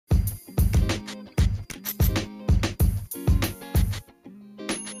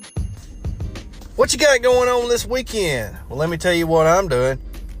What you got going on this weekend? Well, let me tell you what I'm doing.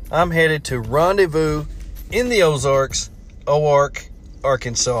 I'm headed to Rendezvous in the Ozarks,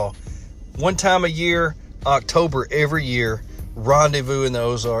 Arkansas. One time a year, October every year, Rendezvous in the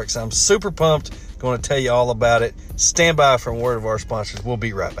Ozarks. I'm super pumped. Going to tell you all about it. Stand by for a word of our sponsors. We'll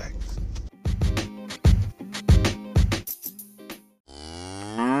be right back.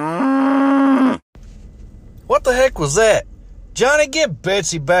 What the heck was that? Johnny, get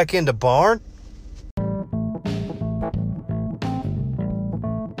Betsy back in the barn.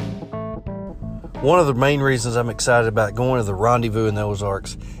 One of the main reasons I'm excited about going to the Rendezvous in the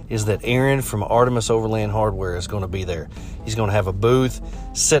Ozarks is that Aaron from Artemis Overland Hardware is going to be there. He's going to have a booth,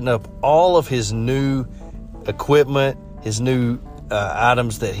 setting up all of his new equipment, his new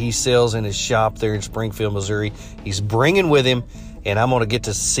items that he sells in his shop there in Springfield, Missouri. He's bringing with him, and I'm going to get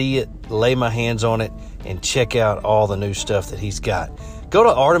to see it, lay my hands on it, and check out all the new stuff that he's got. Go to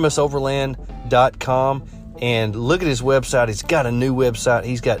artemisoverland.com and look at his website. He's got a new website.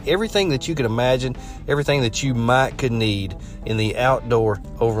 He's got everything that you could imagine, everything that you could need in the outdoor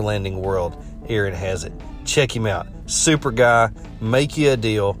overlanding world. Aaron has it. Check him out. Super guy, make you a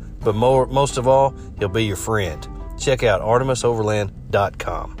deal, but most of all, he'll be your friend. Check out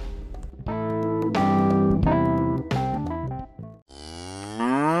artemisoverland.com.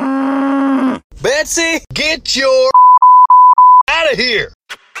 Betsy, get your out of here.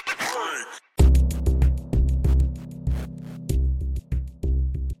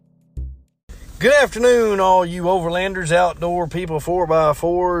 Good afternoon, all you overlanders, outdoor people,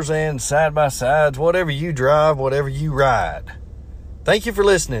 4x4s and side-by-sides, whatever you drive, whatever you ride. Thank you for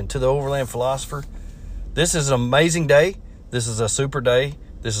listening to the Overland Philosopher. This is an amazing day. This is a super day.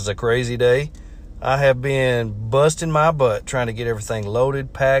 This is a crazy day. I have been busting my butt trying to get everything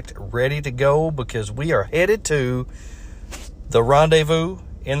loaded, packed, ready to go because we are headed to the Rendezvous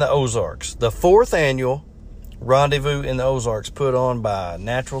in the Ozarks, the 4th annual Rendezvous in the Ozarks put on by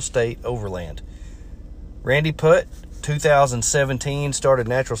Natural State Overland. Randy Putt, 2017, started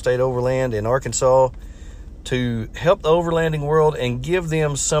Natural State Overland in Arkansas to help the overlanding world and give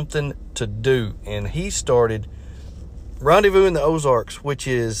them something to do. And he started Rendezvous in the Ozarks, which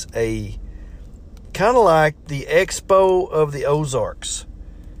is a kind of like the Expo of the Ozarks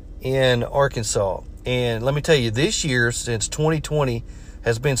in Arkansas. And let me tell you, this year, since 2020,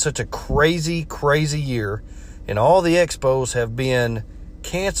 has been such a crazy, crazy year. And all the expos have been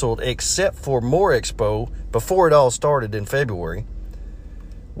canceled except for More Expo before it all started in February.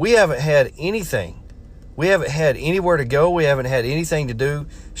 We haven't had anything. We haven't had anywhere to go. We haven't had anything to do.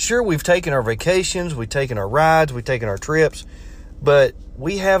 Sure, we've taken our vacations, we've taken our rides, we've taken our trips, but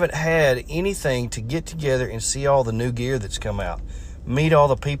we haven't had anything to get together and see all the new gear that's come out, meet all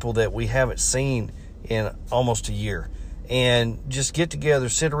the people that we haven't seen in almost a year, and just get together,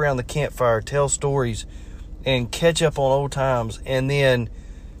 sit around the campfire, tell stories, and catch up on old times, and then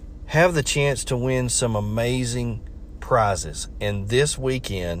have the chance to win some amazing prizes. And this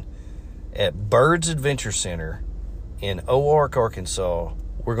weekend at Bird's Adventure Center in Oak, Arkansas,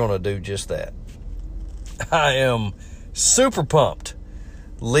 we're going to do just that. I am super pumped.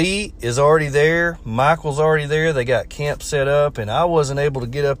 Lee is already there. Michael's already there. They got camp set up, and I wasn't able to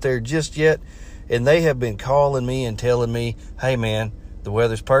get up there just yet. And they have been calling me and telling me, hey, man, the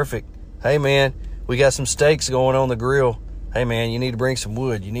weather's perfect. Hey, man, we got some steaks going on the grill. Hey, man, you need to bring some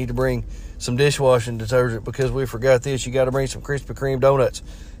wood. You need to bring some dishwashing detergent because we forgot this. You got to bring some Krispy Kreme donuts.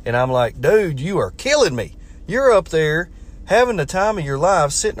 And I'm like, dude, you are killing me. You're up there having the time of your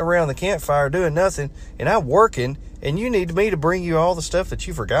life sitting around the campfire doing nothing, and I'm working, and you need me to bring you all the stuff that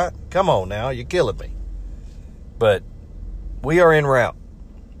you forgot? Come on now, you're killing me. But we are en route.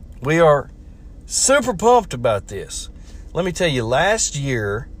 We are super pumped about this. Let me tell you, last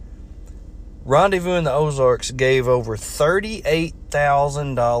year, Rendezvous in the Ozarks gave over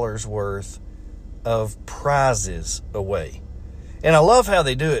 $38,000 worth of prizes away. And I love how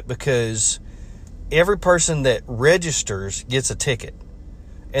they do it because every person that registers gets a ticket.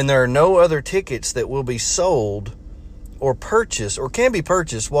 And there are no other tickets that will be sold or purchased or can be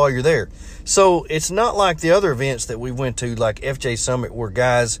purchased while you're there. So it's not like the other events that we went to, like FJ Summit, where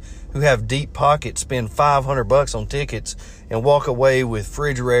guys who have deep pockets spend $500 on tickets and walk away with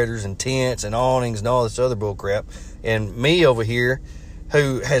refrigerators and tents and awnings and all this other bull crap. And me over here,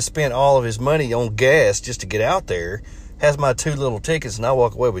 who has spent all of his money on gas just to get out there, has my 2 little tickets, and I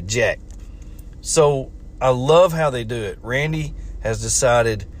walk away with jack. So I love how they do it. Randy has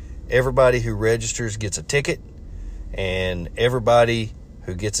decided everybody who registers gets a ticket, and everybody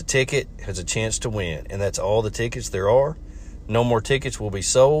who gets a ticket has a chance to win. And that's all the tickets there are. No more tickets will be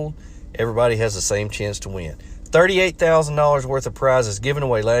sold. Everybody has the same chance to win. $38,000 worth of prizes given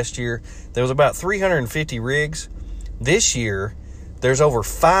away last year. There was about 350 rigs. This year, there's over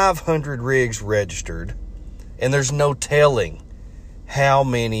 500 rigs registered, and there's no telling how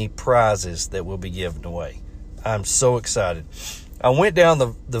many prizes that will be given away. I'm so excited. I went down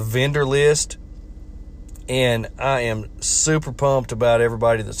the vendor list, and I am super pumped about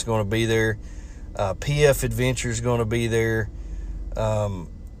everybody that's going to be there. PF Adventure is going to be there. There's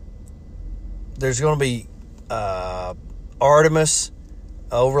going to be Artemis.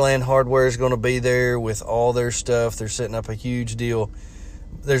 Overland Hardware is going to be there with all their stuff. They're setting up a huge deal.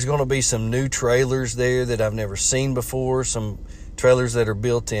 There's going to be some new trailers there that I've never seen before. Some trailers that are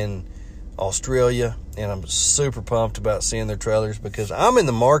built in Australia, and I'm super pumped about seeing their trailers because I'm in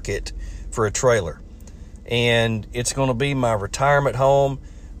the market for a trailer, and it's going to be my retirement home.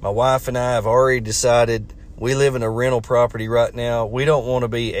 My wife and I have already decided we live in a rental property right now. We don't want to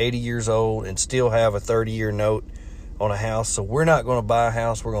be 80 years old and still have a 30-year note on a house, so we're not going to buy a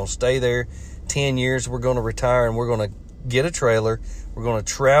house. We're going to stay there 10 years. We're going to retire, and we're going to get a trailer. We're going to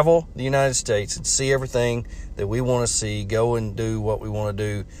travel the United States and see everything that we want to see, go and do what we want to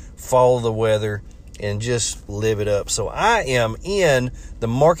do, follow the weather, and just live it up. So I am in the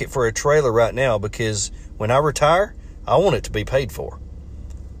market for a trailer right now because when I retire, I want it to be paid for.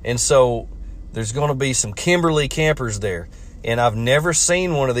 And so there's going to be some Kimberly campers there, and I've never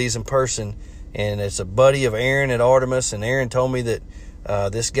seen one of these in person. And it's a buddy of Aaron at Artemis, and Aaron told me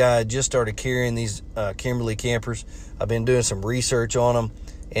that this guy just started carrying these Kimberly campers. I've been doing some research on them,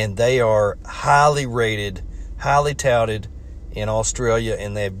 and they are highly rated, highly touted in Australia,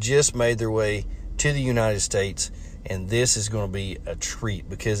 and they've just made their way to the United States, and this is going to be a treat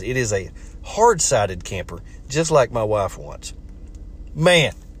because it is a hard-sided camper, just like my wife wants.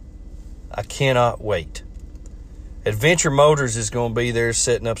 Man, I cannot wait. Adventure Motors is going to be there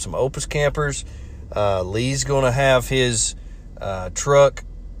setting up some Opus campers. Lee's going to have his truck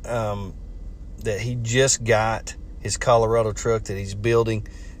that he just got, his Colorado truck that he's building.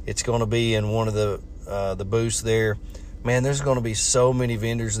 It's going to be in one of the booths there. Man, there's going to be so many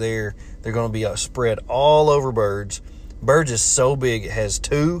vendors there. They're going to be spread all over Birds. Birds is so big, it has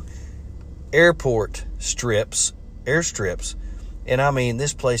 2 airstrips. And I mean,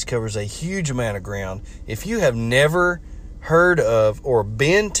 this place covers a huge amount of ground. If you have never heard of or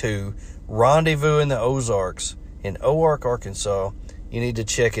been to Rendezvous in the Ozarks in Oark, Arkansas, you need to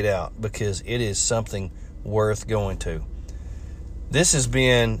check it out because it is something worth going to. This has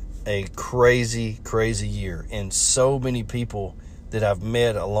been a crazy, crazy year, and so many people that I've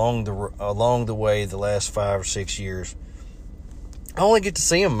met along the way the last 5 or 6 years. I only get to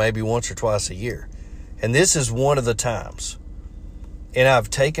see them maybe once or twice a year, and this is one of the times. And I've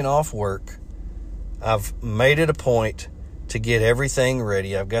taken off work. I've made it a point to get everything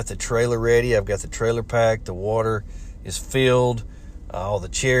ready. I've got the trailer ready. I've got the trailer packed. The water is filled. All the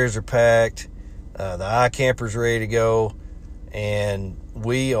chairs are packed. The iCamper's ready to go. And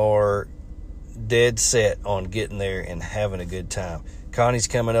we are dead set on getting there and having a good time. Connie's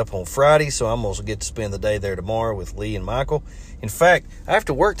coming up on Friday, so I'm going to get to spend the day there tomorrow with Lee and Michael. In fact, I have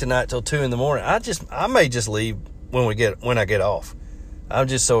to work tonight till 2 in the morning. I may just leave when I get off. I'm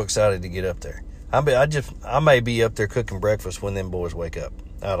just so excited to get up there. I may be up there cooking breakfast when them boys wake up.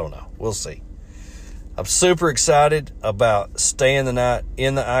 I don't know. We'll see. I'm super excited about staying the night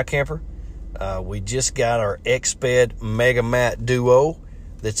in the iCamper. We just got our Exped Mega Mat Duo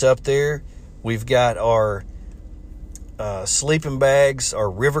that's up there. We've got our sleeping bags, our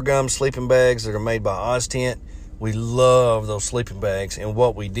River Gum sleeping bags that are made by Oztent. We love those sleeping bags. And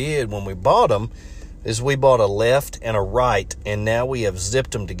what we did when we bought them is we bought a left and a right, and now we have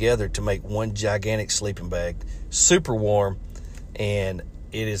zipped them together to make one gigantic sleeping bag. Super warm, and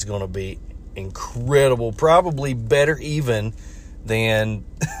it is going to be incredible. Probably better even than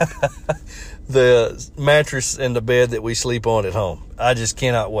the mattress and the bed that we sleep on at home. I just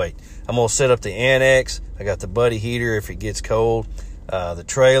cannot wait. I'm going to set up the annex. I got the buddy heater if it gets cold. The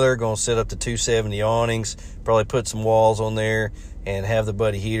trailer, going to set up the 270 awnings, probably put some walls on there, and have the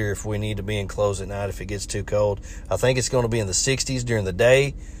buddy heater if we need to be enclosed at night if it gets too cold. I think it's going to be in the 60s during the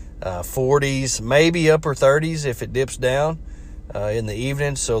day, 40s, maybe upper 30s if it dips down in the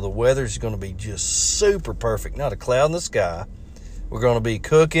evening. So the weather's going to be just super perfect. Not a cloud in the sky. We're going to be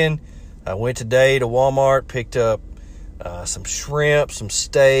cooking. I went today to Walmart, picked up some shrimp, some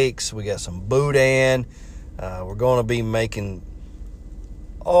steaks. We got some boudin. We're going to be making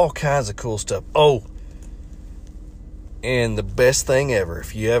all kinds of cool stuff. Oh, and the best thing ever,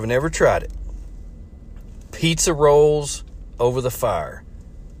 if you haven't ever tried it, pizza rolls over the fire.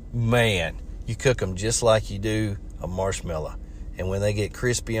 Man, you cook them just like you do a marshmallow. And when they get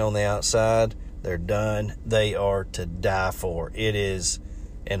crispy on the outside, They're done. They are to die for. It is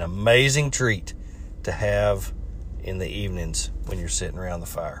an amazing treat to have in the evenings when you're sitting around the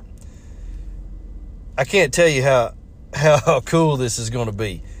fire. I can't tell you how cool this is going to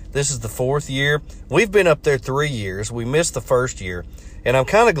be. This is the 4th year. We've been up there 3 years. We missed the first year. And I'm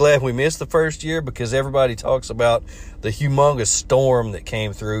kind of glad we missed the first year because everybody talks about the humongous storm that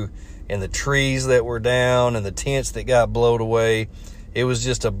came through and the trees that were down and the tents that got blown away. It was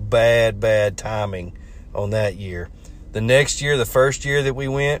just a bad timing on that year. The next year, the first year that we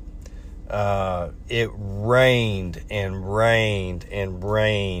went, it rained and rained and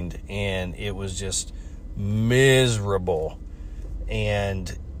rained, and it was just miserable.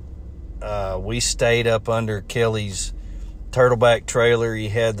 And we stayed up under Kelly's turtleback trailer. He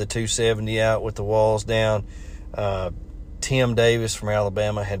had the 270 out with the walls down. Tim Davis from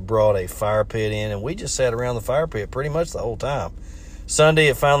Alabama had brought a fire pit in, and we just sat around the fire pit pretty much the whole time. Sunday,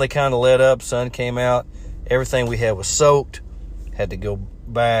 it finally kind of let up. Sun came out. Everything we had was soaked. Had to go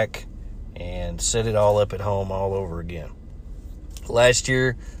back and set it all up at home all over again. Last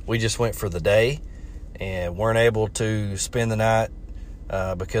year, we just went for the day and weren't able to spend the night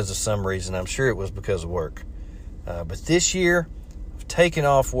because of some reason. I'm sure it was because of work. But this year, I've taken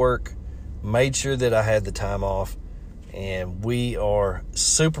off work, made sure that I had the time off, and we are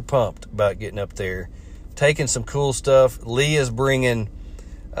super pumped about getting up there, taking some cool stuff. Lee is bringing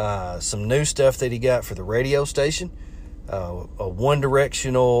some new stuff that he got for the radio station, a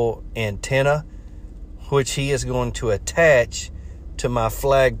one-directional antenna, which he is going to attach to my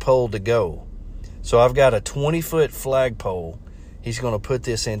flagpole to go. So I've got a 20-foot flagpole. He's going to put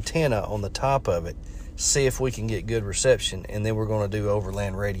this antenna on the top of it, see if we can get good reception, and then we're going to do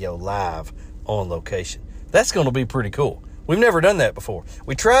Overland Radio live on location. That's going to be pretty cool. We've never done that before.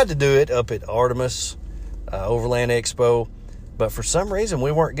 We tried to do it up at Artemis Overland Expo, but for some reason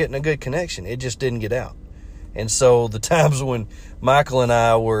we weren't getting a good connection. It just didn't get out. And so the times when Michael and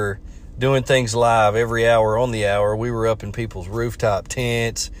I were doing things live every hour on the hour, we were up in people's rooftop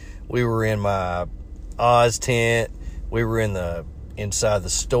tents. We were in my Oz tent. We were inside the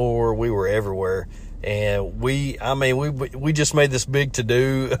store. We were everywhere. And we just made this big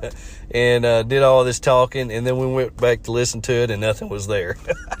to-do and did all this talking, and then we went back to listen to it, and nothing was there.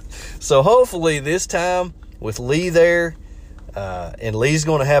 So hopefully this time with Lee there, and Lee's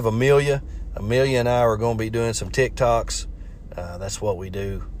going to have Amelia. Amelia and I are going to be doing some TikToks. That's what we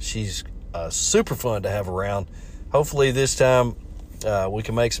do. She's super fun to have around. Hopefully this time we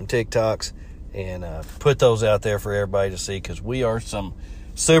can make some TikToks and put those out there for everybody to see, because we are some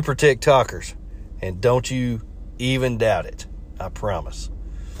super TikTokers. And don't you even doubt it. I promise.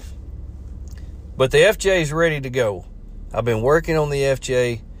 But the FJ is ready to go. I've been working on the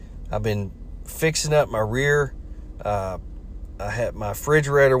FJ. I've been fixing up my rear. My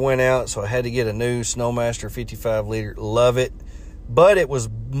refrigerator went out, so I had to get a new Snowmaster 55 liter. Love it. But it was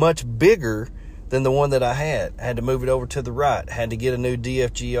much bigger than the one that I had. I had to move it over to the right. Had to get a new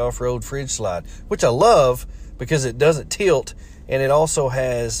DFG off-road fridge slide, which I love because it doesn't tilt, and it also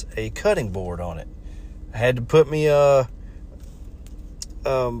has a cutting board on it. I had to put me a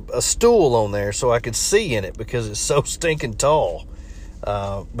stool on there so I could see in it because it's so stinking tall.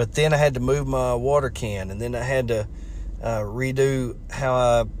 But then I had to move my water can, and then I had to redo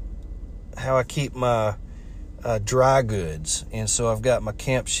how I keep my dry goods. And so I've got my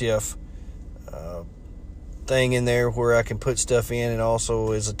Camp Chef thing in there where I can put stuff in, and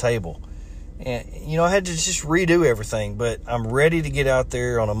also is a table. And, I had to just redo everything, but I'm ready to get out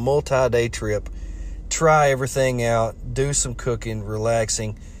there on a multi-day trip, try everything out, do some cooking,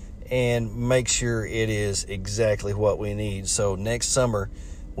 relaxing, and make sure it is exactly what we need. So next summer,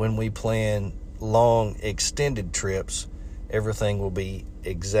 when we plan long, extended trips, everything will be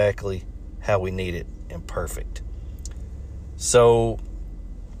exactly how we need it and perfect. So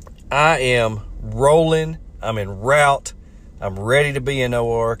I am rolling. I'm en route. I'm ready to be in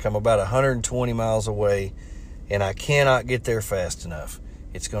OARC. I'm about 120 miles away, and I cannot get there fast enough.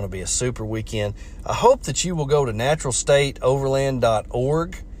 It's going to be a super weekend. I hope that you will go to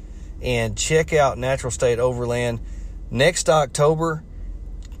naturalstateoverland.org and check out Natural State Overland. Next October,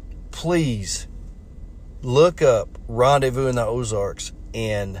 please look up Rendezvous in the Ozarks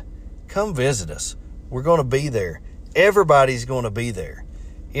and come visit us. We're going to be there. Everybody's going to be there.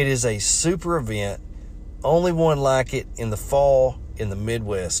 It is a super event. Only one like it in the fall in the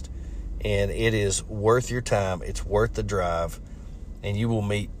Midwest, and it is worth your time. It's worth the drive, and you will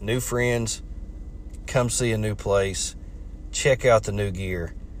meet new friends, come see a new place, check out the new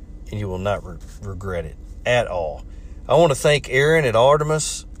gear, and you will not regret it at all. I want to thank Aaron at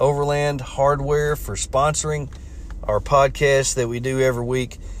Artemis Overland Hardware for sponsoring our podcast that we do every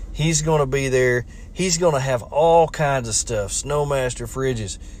week. He's going to be there. He's going to have all kinds of stuff, Snowmaster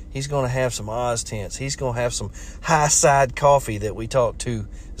fridges. He's going to have some Oz tents. He's going to have some high side coffee that we talked to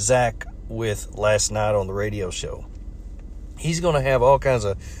Zach with last night on the radio show. He's going to have all kinds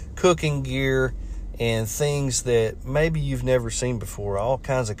of cooking gear and things that maybe you've never seen before, all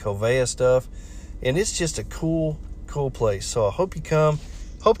kinds of Covea stuff. And it's just a cool place. So I hope you come.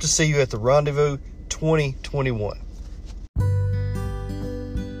 Hope to see you at the Rendezvous 2021.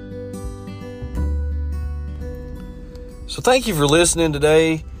 So thank you for listening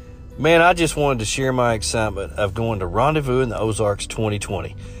today. Man, I just wanted to share my excitement of going to Rendezvous in the Ozarks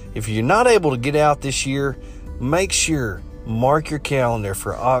 2020. If you're not able to get out this year, make sure, mark your calendar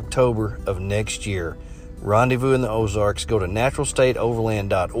for October of next year. Rendezvous in the Ozarks. Go to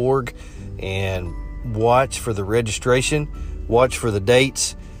naturalstateoverland.org and watch for the registration, watch for the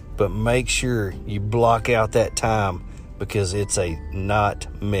dates, but make sure you block out that time because it's a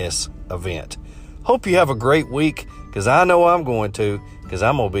not miss event. Hope you have a great week, because I know I'm going to, because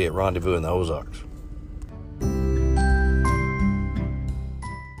I'm going to be at Rendezvous in the Ozarks.